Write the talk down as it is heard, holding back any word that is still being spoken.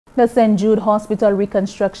The St. Jude Hospital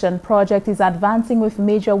Reconstruction Project is advancing with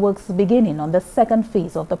major works beginning on the second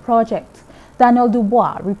phase of the project. Daniel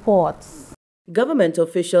Dubois reports. Government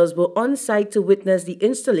officials were on site to witness the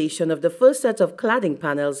installation of the first set of cladding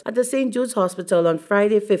panels at the St. Jude's Hospital on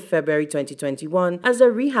Friday, 5th February 2021, as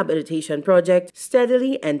the rehabilitation project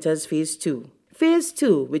steadily enters Phase 2. Phase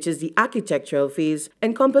 2, which is the architectural phase,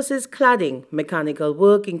 encompasses cladding, mechanical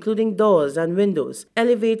work including doors and windows,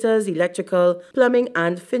 elevators, electrical, plumbing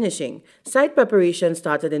and finishing. Site preparation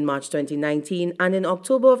started in March 2019 and in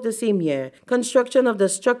October of the same year, construction of the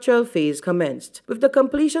structural phase commenced. With the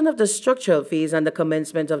completion of the structural phase and the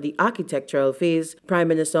commencement of the architectural phase, Prime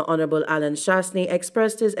Minister Honorable Alan Shastney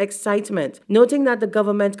expressed his excitement, noting that the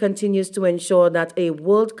government continues to ensure that a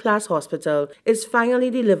world-class hospital is finally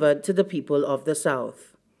delivered to the people of the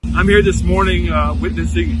South. I'm here this morning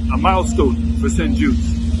witnessing a milestone for St.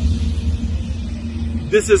 Jude's.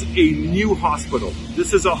 This is a new hospital.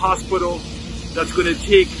 This is a hospital that's going to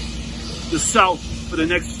take the South for the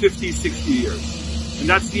next 50, 60 years. And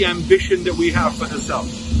that's the ambition that we have for the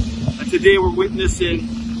South. And today we're witnessing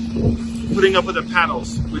putting up of the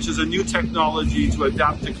panels, which is a new technology to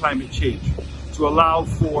adapt to climate change, to allow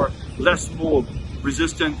for less mold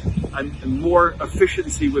resistant and more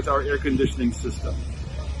efficiency with our air conditioning system.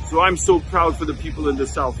 So I'm so proud for the people in the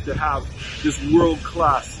South to have this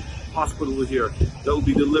world-class hospital here that will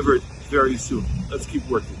be delivered very soon. Let's keep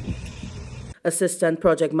working. Assistant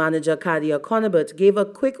Project Manager Kadia Conabert gave a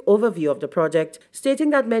quick overview of the project,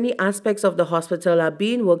 stating that many aspects of the hospital are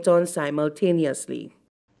being worked on simultaneously.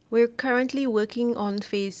 We're currently working on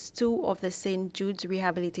Phase 2 of the St. Jude's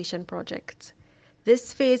Rehabilitation Project.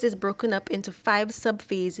 This phase is broken up into 5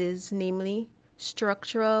 sub-phases, namely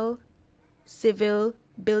structural, civil,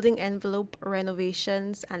 building envelope,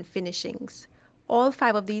 renovations, and finishings. All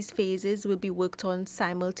 5 of these phases will be worked on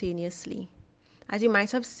simultaneously. As you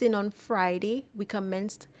might have seen on Friday, we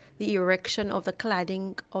commenced the erection of the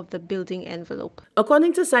cladding of the building envelope.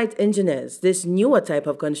 According to site engineers, this newer type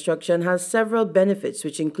of construction has several benefits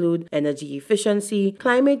which include energy efficiency,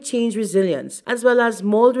 climate change resilience, as well as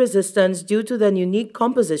mold resistance due to the unique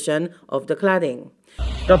composition of the cladding.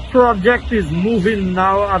 The project is moving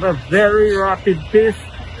now at a very rapid pace,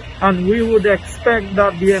 and we would expect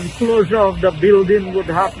that the enclosure of the building would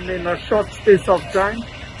happen in a short space of time,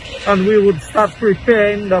 and we would start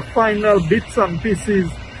preparing the final bits and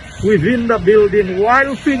pieces within the building.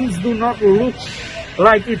 While things do not look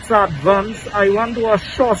like it's advanced, I want to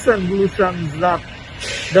assure St. Lucians that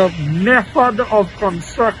the method of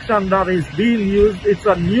construction that is being used, it's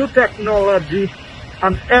a new technology,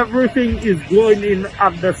 and everything is going in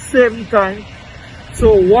at the same time.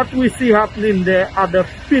 So what we see happening there are the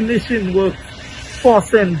finishing work for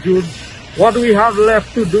St. Jude. What we have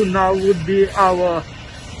left to do now would be our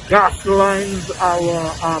gas lines,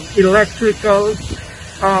 our electricals.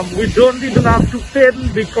 We don't even have to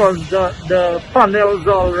paint because the panels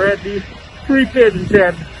are already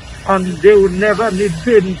pre-painted and they will never need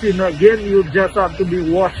painting again. You just have to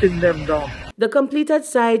be washing them down. The completed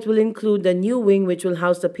site will include the new wing which will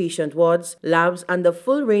house the patient wards, labs and the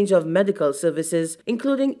full range of medical services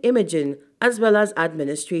including imaging as well as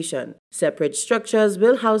administration. Separate structures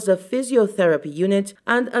will house the physiotherapy unit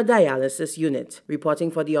and a dialysis unit.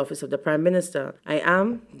 Reporting for the Office of the Prime Minister, I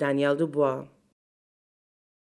am Daniel Dubois.